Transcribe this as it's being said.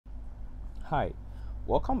Hi,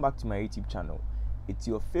 welcome back to my YouTube channel. It's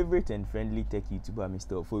your favorite and friendly tech YouTuber,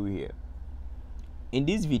 Mr. Ofori here. In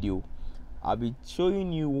this video, I'll be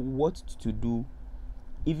showing you what to do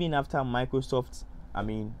even after Microsoft,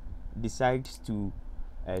 decides to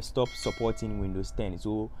stop supporting Windows 10.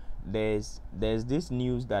 So there's this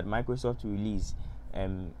news that Microsoft released.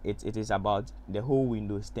 It is about the whole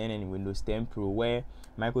Windows 10 and Windows 10 Pro, where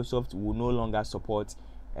Microsoft will no longer support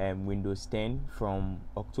Windows 10 from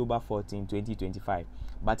October 14, 2025.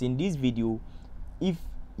 But in this video, if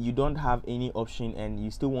you don't have any option and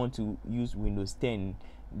you still want to use Windows 10,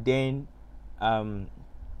 then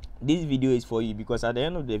this video is for you, because at the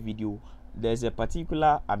end of the video there's a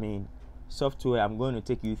particular software I'm going to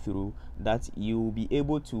take you through that you'll be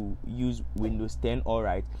able to use Windows 10 all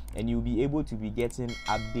right, and you'll be able to be getting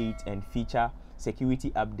updates and feature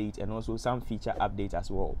security update and also some feature update as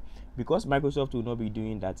well. Because Microsoft will not be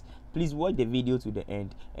doing that, please watch the video to the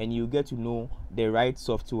end and you get to know the right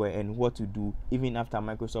software and what to do even after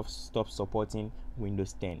Microsoft stops supporting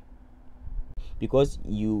Windows 10. Because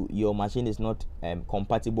your machine is not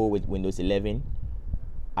compatible with Windows 11,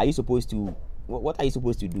 are you supposed to, what are you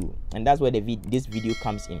supposed to do? And that's where this video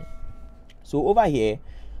comes in. So over here,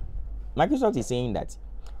 Microsoft is saying that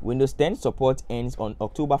Windows 10 support ends on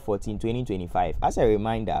October 14, 2025. As a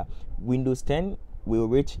reminder, Windows 10 will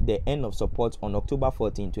reach the end of support on October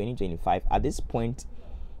 14, 2025. At this point,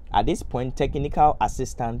 technical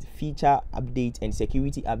assistance, feature update, and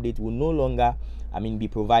security update will no longer be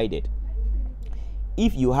provided.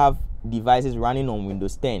 If you have devices running on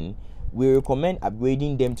Windows 10, we recommend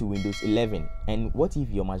upgrading them to Windows 11. And what if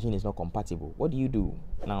your machine is not compatible? What do you do?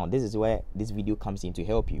 Now, this is where this video comes in to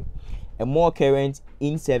help you. A more current,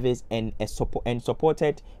 in-service, and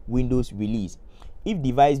supported Windows release. If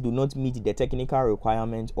device do not meet the technical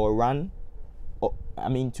requirements to run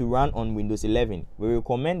on Windows 11, we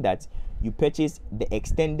recommend that you purchase the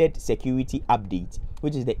extended security update,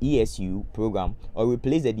 which is the ESU program, or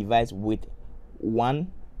replace the device with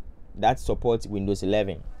one that supports Windows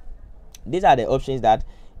 11. These are the options that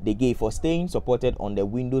they gave for staying supported on the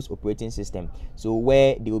Windows operating system. So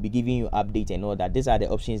where they will be giving you updates and all that, these are the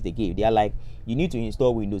options they gave. They are like, you need to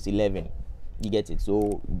install Windows 11. You get it?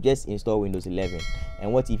 So just install Windows 11.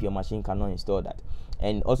 And what if your machine cannot install that?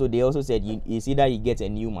 And also they also said it's either you get a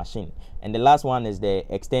new machine. And the last one is the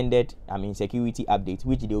extended security update,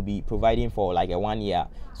 which they'll be providing for like a 1 year.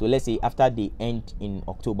 So let's say after they end in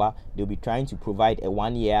October, they'll be trying to provide a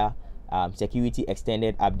 1 year security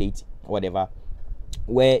extended update, whatever,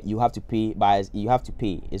 where you have to pay.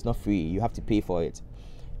 It's not free, you have to pay for it.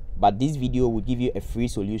 But this video will give you a free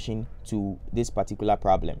solution to this particular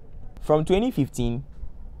problem. From 2015,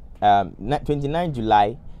 29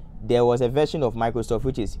 July, there was a version of Microsoft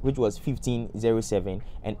which was 15.07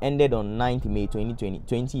 and ended on 9th May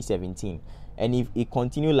 2017. And if it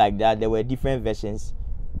continued like that, there were different versions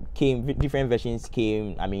came,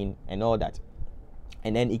 and all that.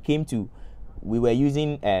 And then it came to, we were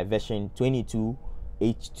using version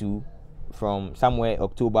 22H2 from somewhere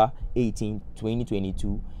October 18,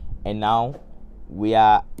 2022, and now we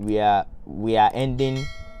are ending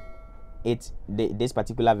this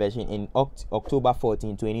particular version in October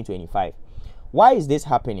 14, 2025. Why is this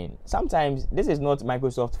happening? Sometimes this is not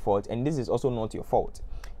Microsoft's fault, and this is also not your fault.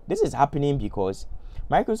 This is happening because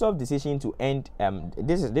Microsoft's decision to end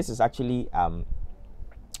this is actually an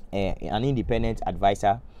independent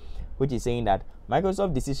advisor, which is saying that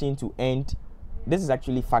Microsoft's decision to end, this is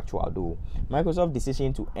actually factual though, Microsoft's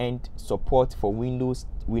decision to end support for Windows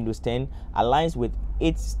 10 aligns with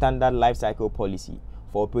its standard lifecycle policy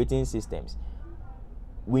for operating systems.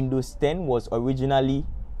 Windows 10 was originally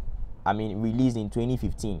released in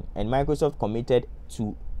 2015, and Microsoft committed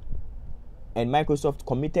to a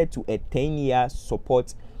 10-year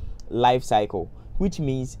support lifecycle, which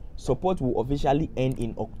means support will officially end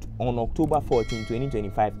on October 14,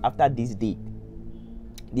 2025. After this date,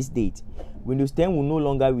 Windows 10 will no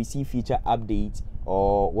longer receive feature updates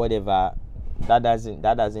or whatever. That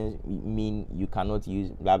doesn't mean you cannot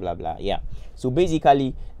use blah blah blah. Yeah, so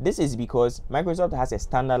basically this is because Microsoft has a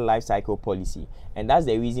standard lifecycle policy, and that's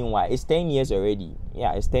the reason why it's 10 years already.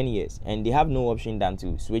 Yeah, it's 10 years, and they have no option than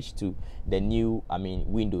to switch to the new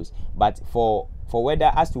Windows. But for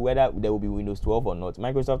whether there will be Windows 12 or not,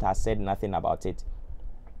 Microsoft has said nothing about it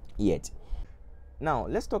yet. Now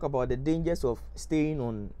let's talk about the dangers of staying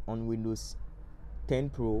on Windows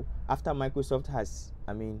 10 Pro after Microsoft has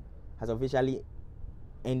officially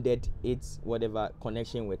ended its whatever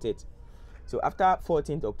connection with it. So after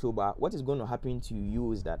 14th October, what is going to happen to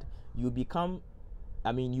you is that you become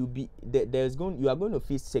you are going to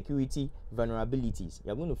face security vulnerabilities.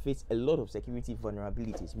 You're going to face a lot of security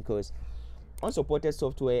vulnerabilities, because unsupported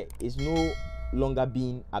software is no longer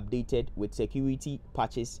being updated with security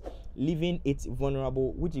patches, leaving it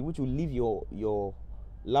vulnerable, which will leave your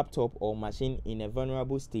laptop or machine in a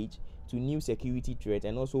vulnerable stage to new security threats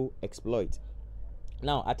and also exploit.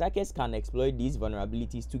 Now, attackers can exploit these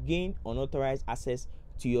vulnerabilities to gain unauthorized access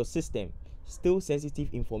to your system, steal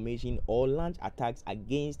sensitive information, or launch attacks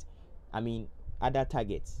against other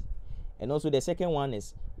targets. And also the second one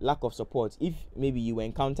is lack of support. If maybe you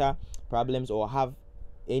encounter problems or have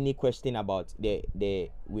any question about the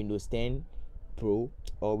Windows 10 Pro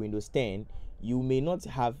or Windows 10, you may not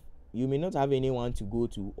have anyone to go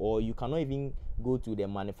to, or you cannot even go to the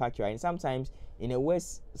manufacturer. And sometimes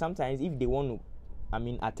if they want to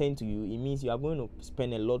attend to you, it means you are going to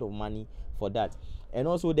spend a lot of money for that. And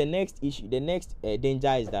also the next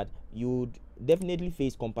danger is that you would definitely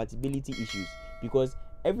face compatibility issues, because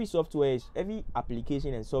every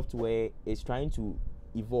application and software is trying to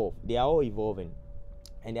evolve. They are all evolving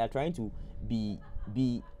and they are trying to be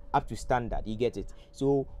up to standard. You get it?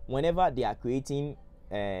 So whenever they are creating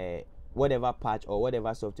whatever patch or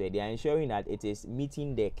whatever software, they are ensuring that it is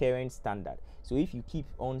meeting the current standard. So if you keep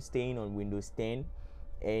on staying on Windows 10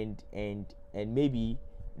 and maybe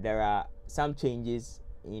there are some changes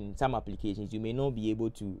in some applications, you may not be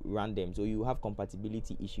able to run them, so you have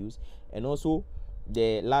compatibility issues. And also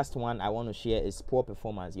the last one I want to share is poor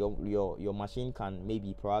performance. Your machine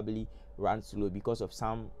can probably run slow because of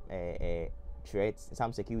some threats,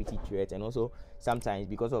 some security threats, and also sometimes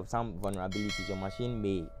because of some vulnerabilities your machine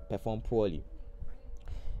may perform poorly.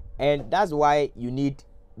 And that's why you need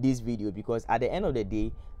this video, because at the end of the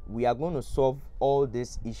day we are going to solve all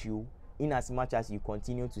this issue. In as much as you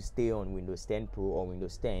continue to stay on Windows 10 Pro or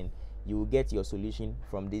Windows 10, you will get your solution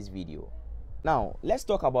from this video. Now let's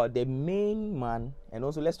talk about the main man, and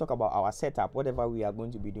also let's talk about our setup. Whatever we are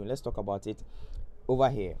going to be doing, let's talk about it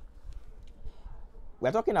over here.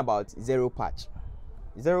 We're talking about 0patch.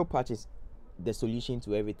 0patch is the solution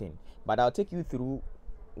to everything, but I'll take you through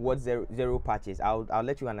what 0patch is. I'll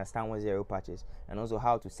let you understand what 0patch is and also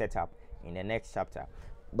how to set up in the next chapter.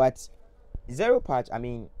 But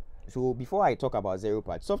 0patch, so before I talk about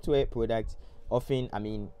 0patch, software products often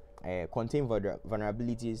contain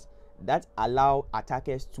vulnerabilities that allow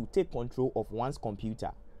attackers to take control of one's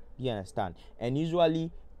computer. You understand? And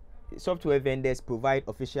usually software vendors provide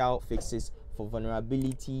official fixes for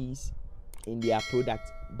vulnerabilities in their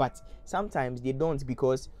product, but sometimes they don't,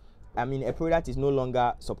 because a product is no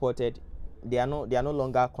longer supported. They are no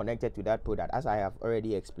longer connected to that product, as I have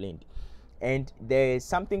already explained. And there is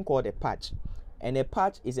something called a patch, and a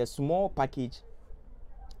patch is a small package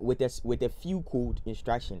with a few code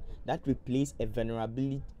instruction that replace a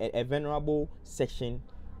vulnerable section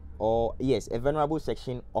of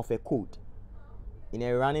a code in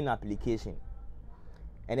a running application.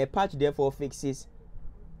 And a patch therefore fixes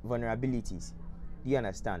vulnerabilities. Do you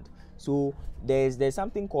understand? So there's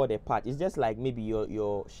something called a patch. It's just like maybe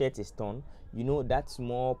your shirt is torn. You know, that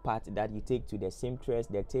small part that you take to the seamstress,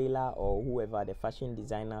 the tailor, or whoever, the fashion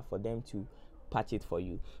designer, for them to patch it for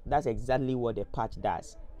you. That's exactly what the patch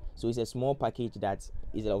does. So it's a small package that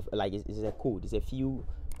is it's a code. It's a few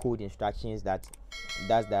code instructions that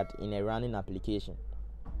does that in a running application.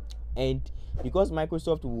 And because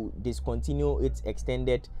Microsoft will discontinue its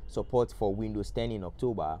extended support for Windows 10 in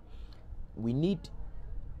October, we need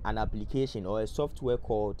an application or a software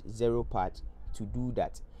called 0patch to do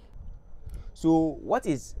that. So what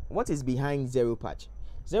is behind 0patch?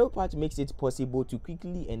 0patch makes it possible to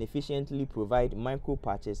quickly and efficiently provide micro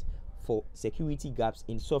patches for security gaps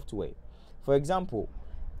in software. For example,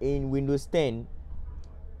 in Windows 10,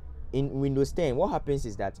 what happens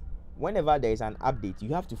is that whenever there is an update,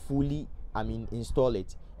 you have to fully install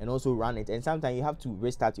it and also run it, and sometimes you have to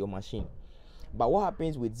restart your machine. But what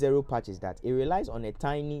happens with 0patch is that it relies on a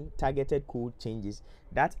tiny targeted code changes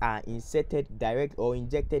that are injected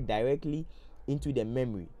directly into the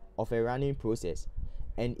memory of a running process,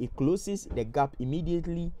 and it closes the gap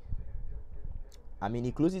immediately.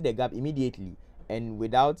 And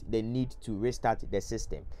without the need to restart the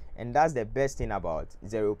system. And that's the best thing about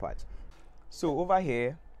 0patch. So over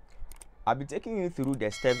here, I'll be taking you through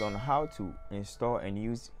the steps on how to install and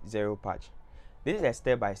use 0patch. This is a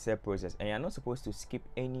step-by-step process, and you're not supposed to skip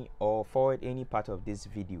any or forward any part of this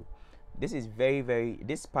video. This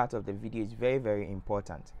part of the video is very, very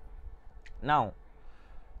important. Now,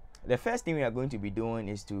 the first thing we are going to be doing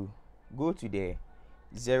is to go to the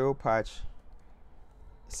 0patch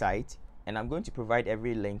site, and I'm going to provide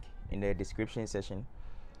every link in the description section.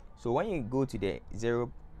 So when you go to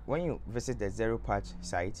when you visit the 0patch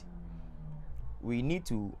site, we need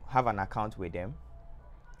to have an account with them.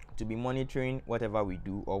 to be monitoring whatever we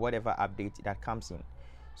do or whatever update that comes in.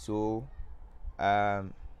 So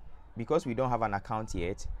because we don't have an account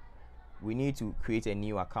yet, we need to create a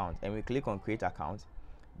new account, and we click on create account.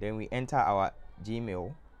 Then we enter our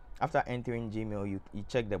Gmail. After entering Gmail, you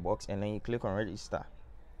check the box and then you click on register.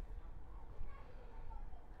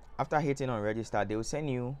 After hitting on register, they will send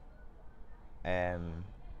you a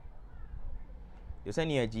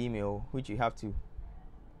Gmail which you have to.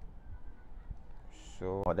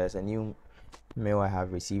 So there's a new mail I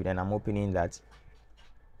have received and I'm opening that.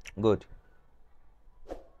 Good.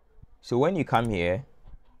 So when you come here,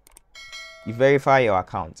 you verify your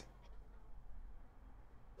account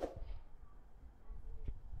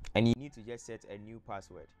and you need to just set a new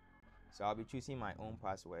password. So I'll be choosing my own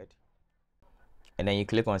password, and then you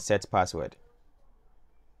click on set password.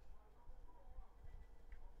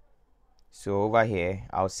 So over here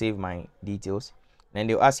I'll save my details, and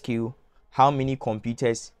they'll ask you how many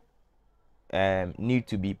computers need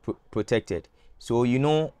to be protected. So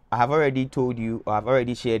I have already told you, or I've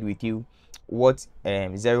already shared with you what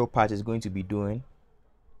 0patch is going to be doing.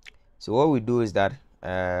 So what we do is that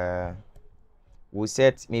we'll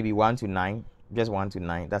set maybe 1 to 9, just 1 to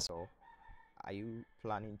 9, that's all. Are you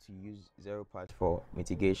planning to use 0patch for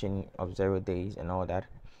mitigation of 0 days and all that?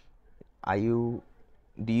 Do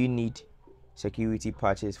you need security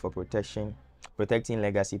patches for protecting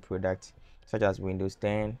legacy products such as Windows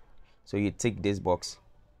 10? So you tick this box,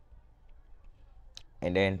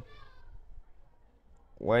 and then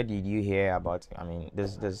where did you hear about? I mean,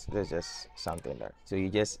 there's just something that, so you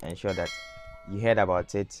just ensure that you heard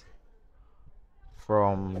about it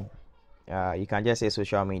from you can just say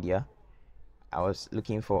social media. I was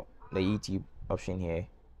looking for the YouTube option here,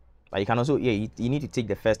 but you can also, you need to take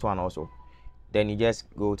the first one also. Then you just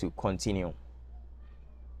go to continue.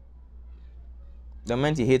 The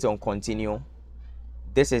moment you hit on continue,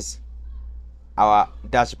 this is our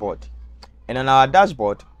dashboard, and on our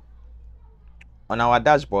dashboard,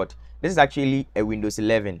 this is actually a Windows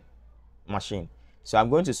 11 machine. So I'm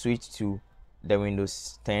going to switch to the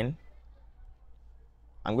Windows 10.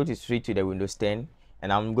 I'm going to switch to the Windows 10,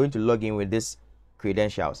 and I'm going to log in with these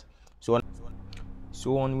credentials. So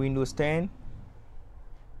on Windows 10,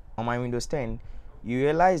 on my Windows 10, you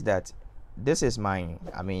realize that this is my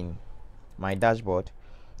dashboard,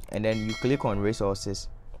 and then you click on resources.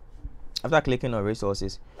 After clicking on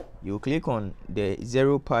resources, you click on the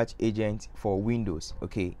 0patch agent for Windows.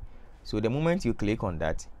 Okay, so the moment you click on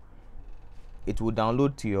that, it will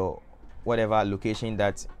download to your whatever location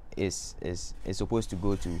that is supposed to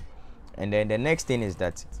go to. And then the next thing is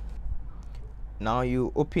that now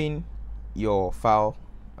you open your file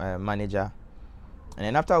manager, and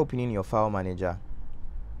then after opening your file manager,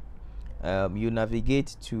 you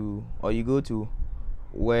navigate to, or you go to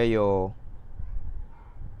where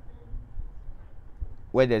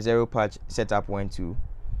the 0patch setup went to.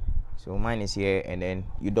 So mine is here, and then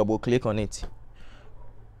you double click on it.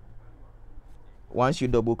 Once you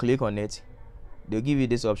double click on it, they'll give you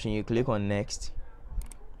this option. You click on next,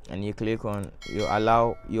 and you click on,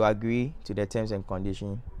 you agree to the terms and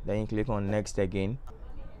conditions. Then you click on next again.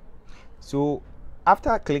 So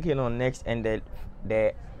after clicking on next, and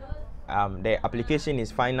the application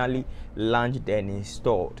is finally launched and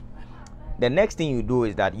installed, the next thing you do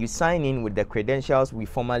is that you sign in with the credentials we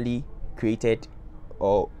formerly created,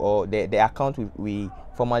 or the account we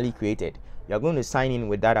formerly created. You're going to sign in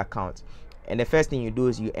with that account, and the first thing you do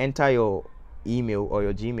is you enter your email or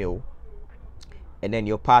your Gmail, and then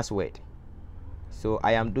your password. So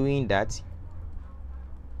I am doing that.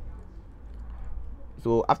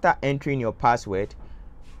 So after entering your password,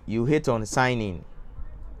 you hit on sign in,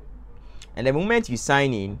 and the moment you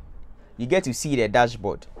sign in, you get to see the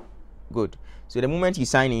dashboard. Good. So the moment you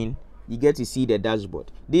sign in, you get to see the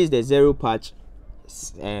dashboard. This is the 0patch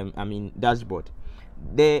dashboard.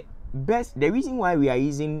 The reason why we are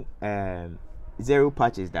using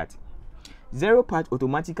 0patch is that 0patch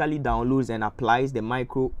automatically downloads and applies the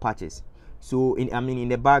micro patches, so in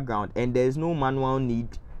the background, and there's no manual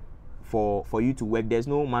need for you to work. There's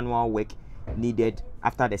no manual work needed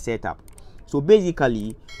after the setup. So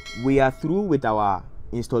basically, we are through with our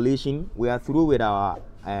installation, we are through with our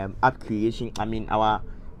app creation, our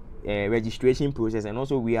registration process, and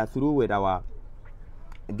also we are through with our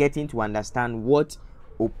getting to understand what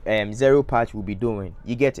 0patch will be doing.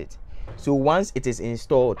 You get it? So once it is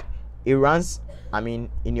installed, it runs in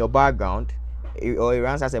your background, or it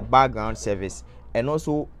runs as a background service, and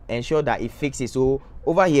also ensure that it fixes. So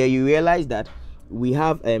over here you realize that we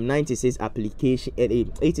have 96 application,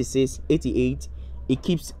 86, 88. It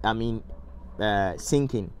keeps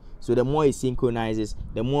syncing. So the more it synchronizes,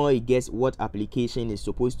 the more it gets what application is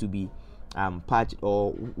supposed to be patched,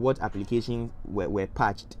 or what applications were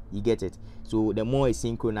patched. You get it? So the more it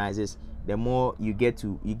synchronizes, the more you get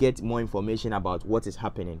more information about what is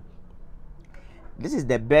happening. This is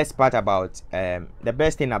the best part about the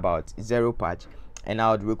best thing about 0patch, and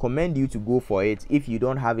I would recommend you to go for it if you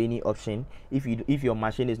don't have any option, if your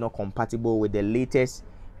machine is not compatible with the latest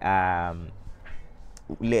the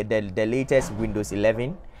latest Windows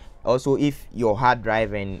 11. Also, if your hard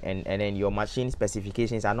drive and then your machine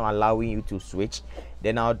specifications are not allowing you to switch,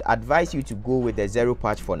 then I would advise you to go with the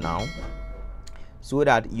 0patch for now, so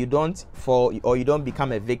that you don't fall, or you don't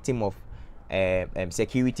become a victim of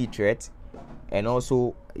security threats, and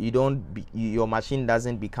also your machine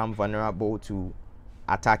doesn't become vulnerable to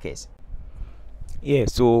attackers. Yeah,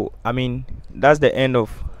 so I mean, that's the end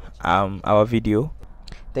of our video.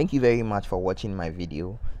 Thank you very much for watching my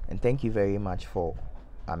video, and thank you very much for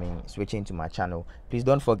switching to my channel. Please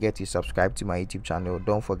don't forget to subscribe to my YouTube channel.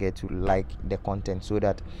 Don't forget to like the content so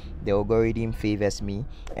that the algorithm favors me,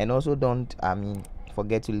 and also don't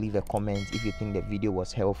forget to leave a comment if you think the video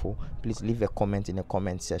was helpful. Please leave a comment in the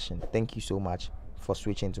comment section. Thank you so much for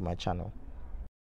switching to my channel.